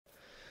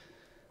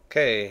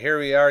Okay, here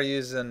we are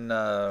using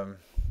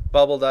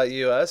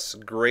Bubble.us,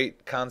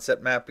 great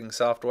concept mapping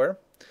software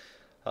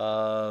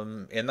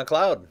in the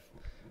cloud.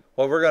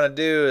 What we're going to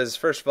do is,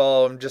 first of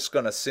all, I'm just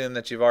going to assume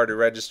that you've already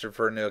registered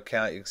for a new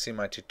account. You can see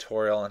my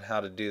tutorial on how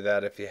to do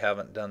that if you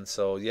haven't done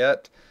so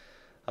yet.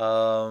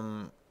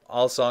 Also,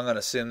 I'm going to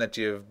assume that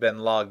you've been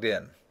logged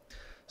in.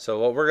 So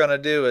what we're going to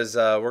do is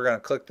we're going to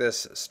click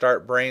this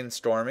Start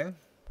Brainstorming.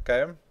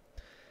 Okay.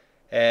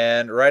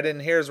 And right in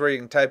here is where you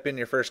can type in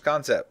your first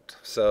concept.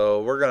 So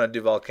we're going to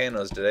do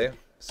volcanoes today.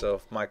 So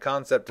if my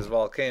concept is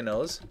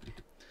volcanoes,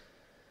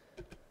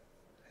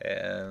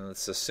 and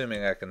it's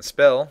assuming I can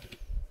spell.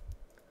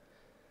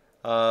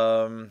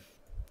 To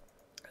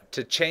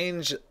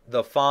change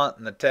the font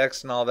and the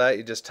text and all that,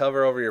 you just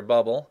hover over your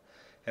bubble.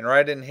 And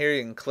right in here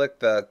you can click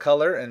the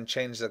color and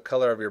change the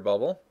color of your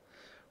bubble.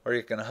 Or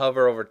you can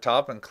hover over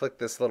top and click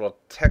this little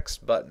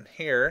text button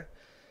here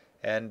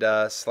and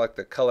select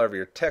the color of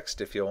your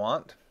text if you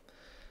want.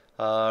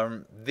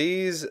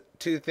 These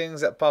two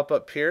things that pop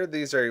up here,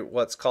 these are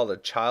what's called a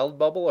child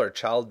bubble or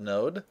child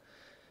node.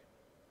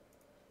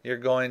 You're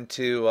going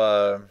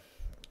to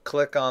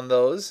click on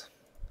those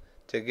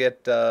to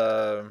get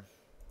the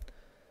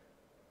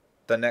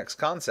next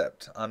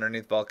concept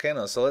underneath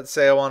volcanoes. So let's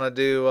say I want to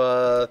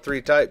do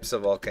 3 types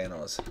of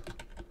volcanoes,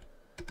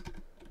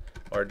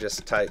 or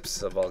just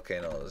types of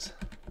volcanoes.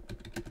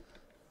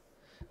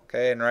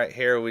 Okay, and right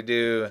here we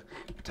do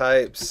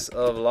types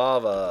of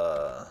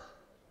lava.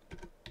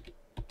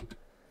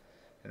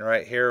 And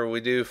right here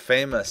we do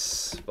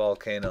famous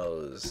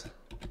volcanoes.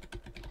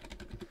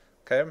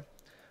 Okay,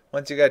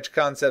 once you got your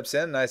concepts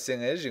in, nice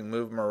thing is you can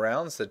move them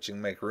around so that you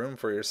can make room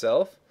for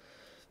yourself.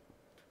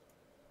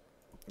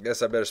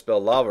 Guess I better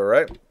spell lava,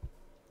 right?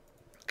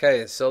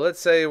 Okay, so let's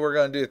say we're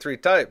going to do 3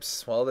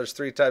 types. Well, there's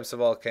 3 types of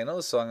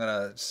volcanoes, so I'm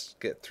going to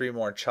get 3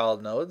 more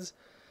child nodes.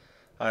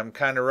 I'm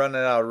kind of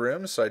running out of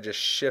room, so I just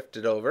shift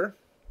it over.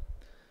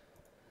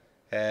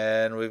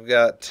 And we've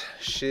got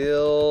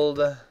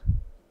shield.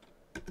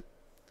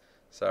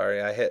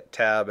 Sorry, I hit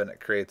tab and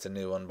it creates a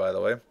new one, by the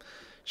way.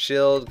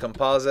 Shield,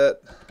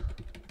 composite,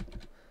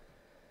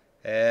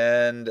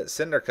 and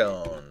cinder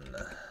cone.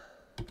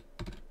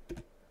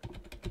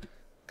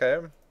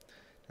 Okay,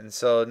 and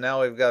so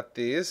now we've got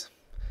these.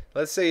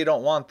 Let's say you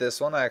don't want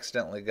this one. I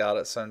accidentally got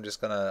it, so I'm just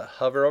going to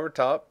hover over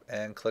top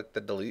and click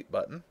the delete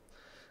button.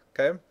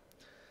 Okay.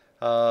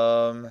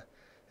 And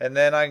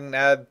then I can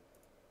add,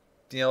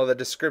 the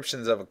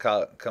descriptions of a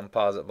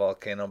composite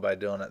volcano by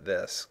doing it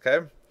this.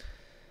 Okay.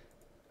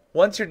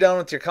 Once you're done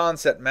with your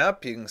concept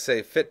map, you can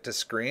say fit to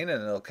screen,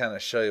 and it'll kind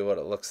of show you what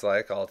it looks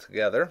like all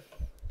together.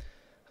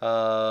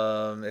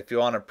 If you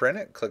want to print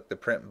it, click the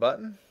print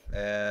button,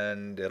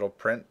 and it'll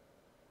print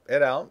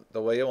it out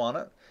the way you want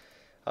it.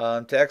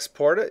 To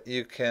export it,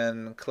 you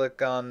can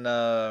click on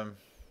the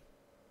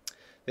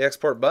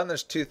export button.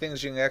 There's 2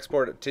 things you can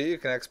export it to. You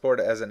can export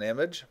it as an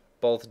image,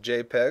 both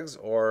JPEGs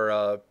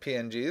or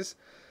PNGs,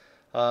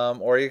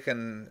 or you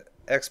can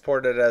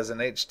export it as an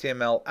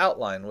HTML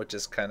outline, which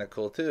is kind of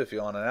cool too if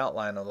you want an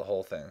outline of the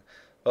whole thing.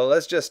 Well,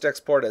 let's just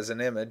export it as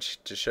an image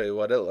to show you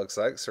what it looks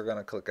like. So we're going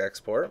to click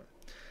export.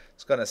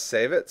 It's going to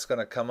save it. It's going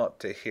to come up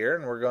to here,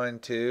 and we're going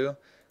to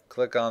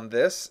click on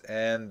this,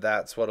 and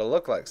that's what it'll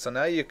look like. So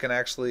now you can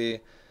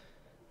actually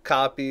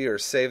copy or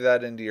save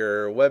that into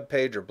your web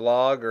page or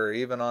blog, or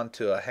even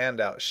onto a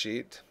handout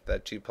sheet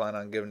that you plan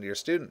on giving to your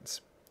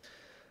students.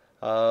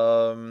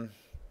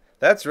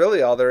 That's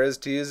really all there is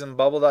to using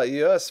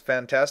Bubble.us.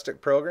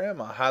 Fantastic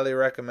program. I highly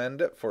recommend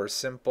it for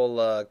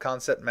simple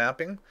concept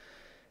mapping.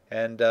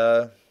 And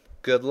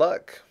good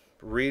luck.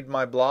 Read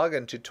my blog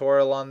and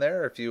tutorial on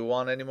there if you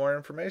want any more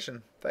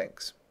information.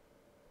 Thanks.